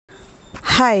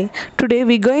Hi, today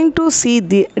we're going to see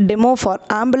the demo for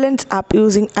ambulance app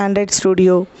using Android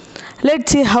Studio.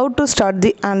 Let's see how to start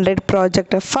the Android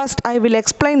project. First, I will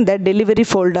explain the delivery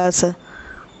folders.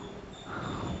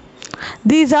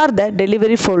 These are the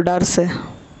delivery folders.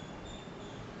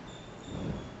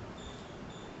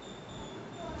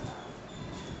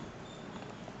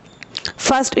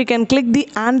 First, we can click the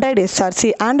Android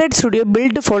SRC. Android Studio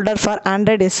build folder for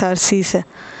Android SRCs.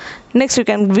 Next, we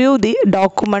can view the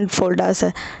document folders.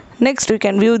 Next, we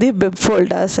can view the web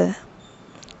folders.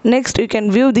 Next, we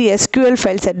can view the SQL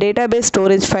files, database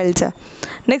storage files.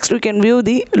 Next, we can view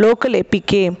the local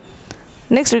APK.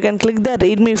 Next, we can click the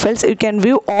README files. You can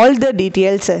view all the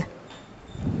details.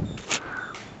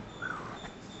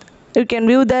 You can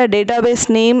view the database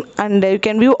name and you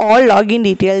can view all login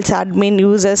details, admin,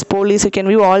 users, police. You can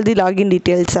view all the login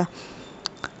details.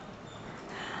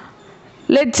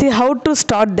 Let's see how to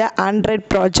start the Android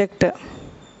project.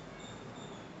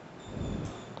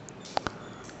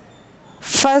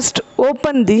 First,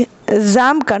 open the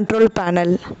XAMPP control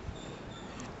panel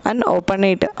and open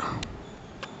it.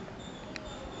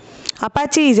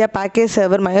 Apache is a package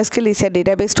server, MySQL is a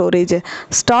database storage.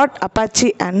 Start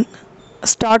Apache and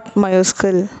start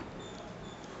MySQL.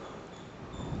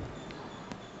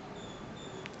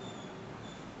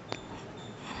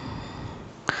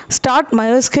 Start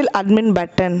MySQL admin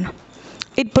button.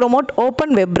 It promote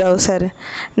open web browser.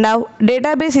 Now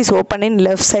database is open in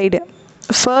left side.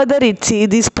 Further it see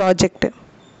this project.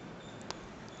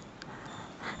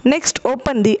 Next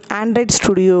open the Android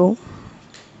Studio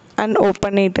and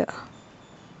open it.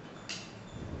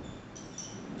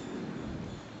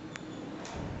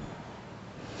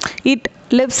 It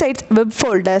left side web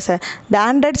folders. The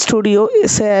Android Studio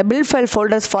is build file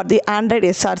folders for the Android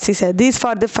SRCs. These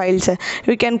for the files.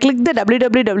 You can click the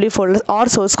www folders or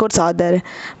source codes are there.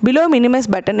 Below minimize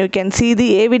button you can see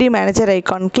the AVD manager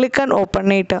icon. Click and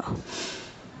open it.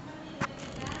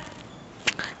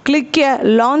 Click here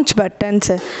launch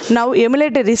buttons. Now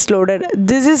emulator is loaded.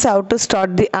 This is how to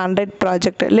start the Android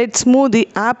project. Let's move the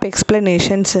app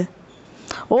explanations.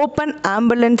 Open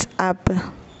ambulance app.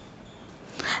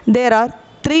 There are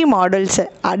three models: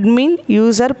 admin,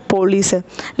 user, police.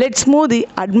 Let's move the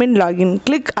admin login.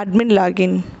 Click admin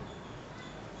login.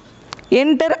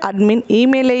 Enter admin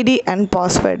email ID and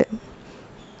password.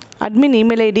 Admin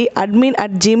email ID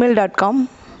admin@gmail.com.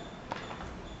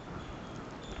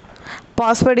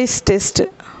 Password is test.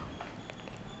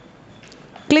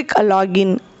 Click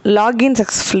login. Login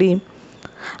successfully.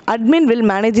 Admin will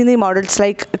manage the models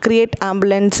like create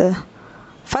ambulance.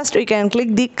 First we can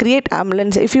click the create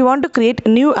ambulance. If you want to create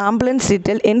new ambulance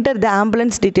detail, enter the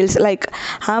ambulance details like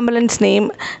ambulance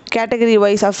name, category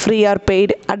wise of free or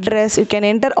paid, address. You can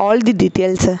enter all the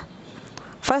details.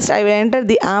 First I will enter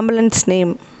the ambulance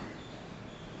name.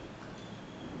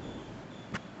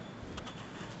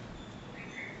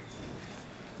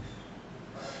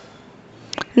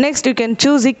 Next you can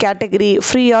choose the category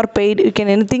free or paid. You can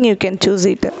anything you can choose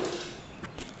it.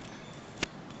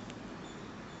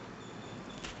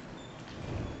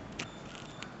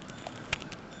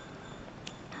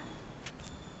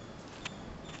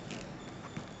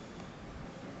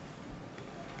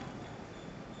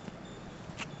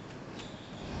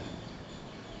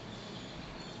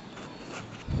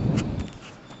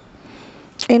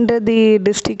 Enter the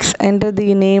districts, enter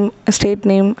the name, state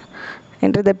name,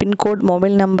 enter the pin code, mobile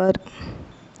number,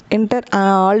 enter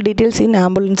all details in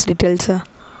ambulance details.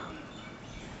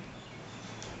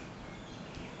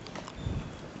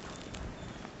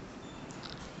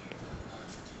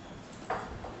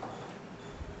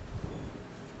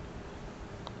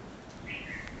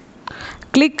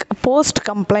 Click post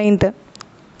complaint.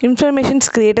 Information is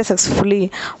created successfully.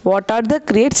 What are the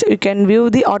creates? You can view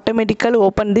the automatically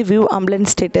open the view ambulance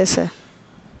status.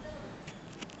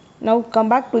 Now come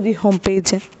back to the home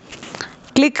page.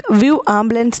 Click view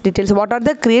ambulance details. What are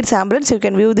the creates ambulance? You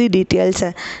can view the details.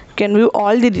 You can view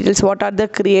all the details. What are the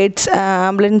creates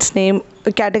ambulance name,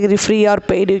 category free or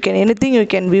paid. You can anything you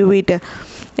can view it.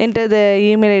 Enter the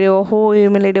email ID or who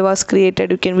email ID was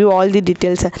created. You can view all the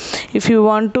details. If you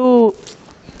want to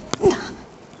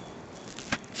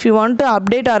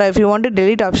update or if you want to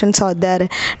delete, options are there.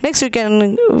 Next you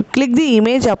can click the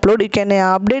image upload. You can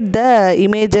update the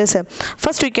images.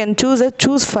 First we can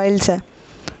choose files.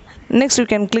 Next you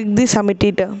can click the submit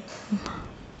it.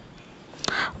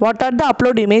 What are the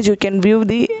upload image? You can view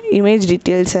the image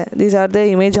details. These are the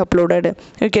image uploaded.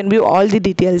 You can view all the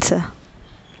details.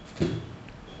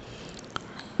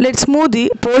 Let's move the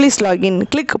police login.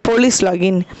 Click police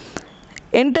login.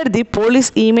 Enter the police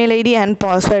email ID and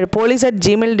password.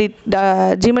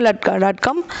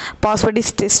 Police@gmail.com. Password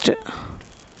is test.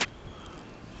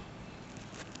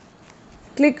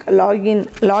 Click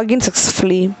login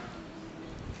successfully.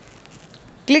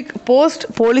 Click post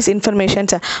police information.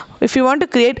 If you want to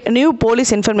create new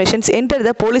police information, enter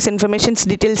the police information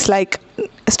details like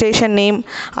station name,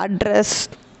 address.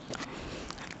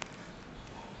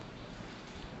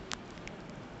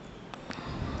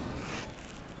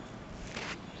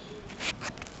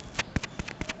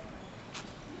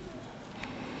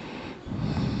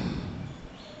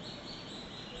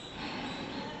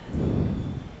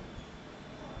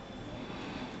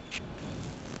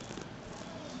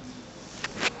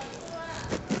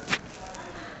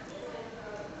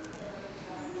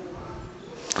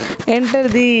 Enter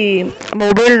the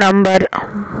mobile number.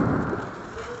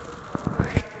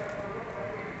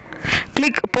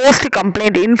 Click post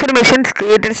complaint. Information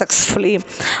created successfully.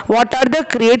 What are the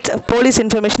create police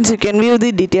information? You can view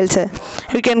the details.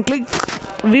 You can click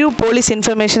view police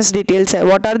information details.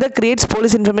 What are the creates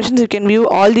police information? You can view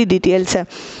all the details.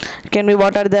 You can view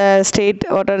what are the state,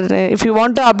 what are the, if you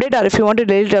want to update or if you want to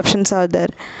delete options are there.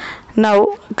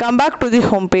 Now come back to the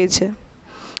home page.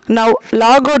 Now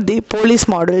log out the police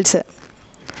models.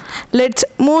 Let's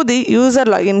move the user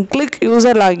login. Click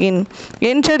user login.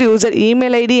 Enter user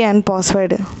email ID and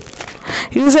password.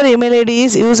 User email ID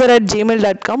is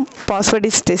user@gmail.com. Password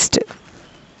is test.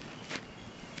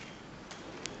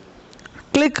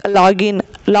 Click login.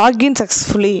 Login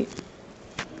successfully.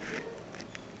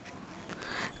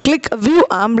 Click view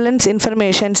ambulance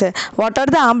information. What are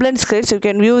the ambulance credits? You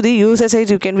can view the user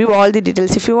side. You can view all the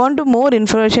details. If you want to more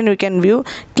information, you can view.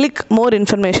 Click more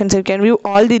information. You can view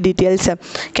all the details.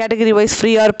 Category wise,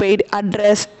 free or paid,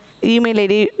 address, email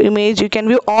ID, image. You can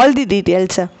view all the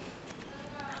details.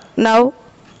 Now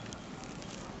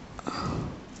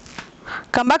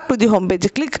come back to the home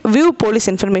page. Click view police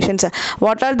information.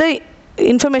 What are the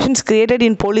informations created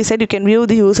in police side? You can view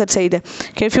the user side.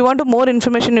 Okay, if you want to more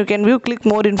information, you can view. Click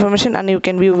more information and you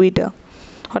can view it.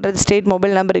 What are the state mobile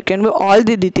number? You can view all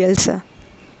the details.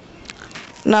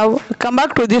 Now come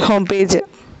back to the home page.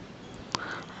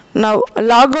 Now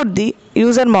log out the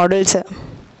user models.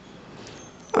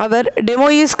 Our demo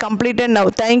is completed now.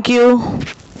 Thank you.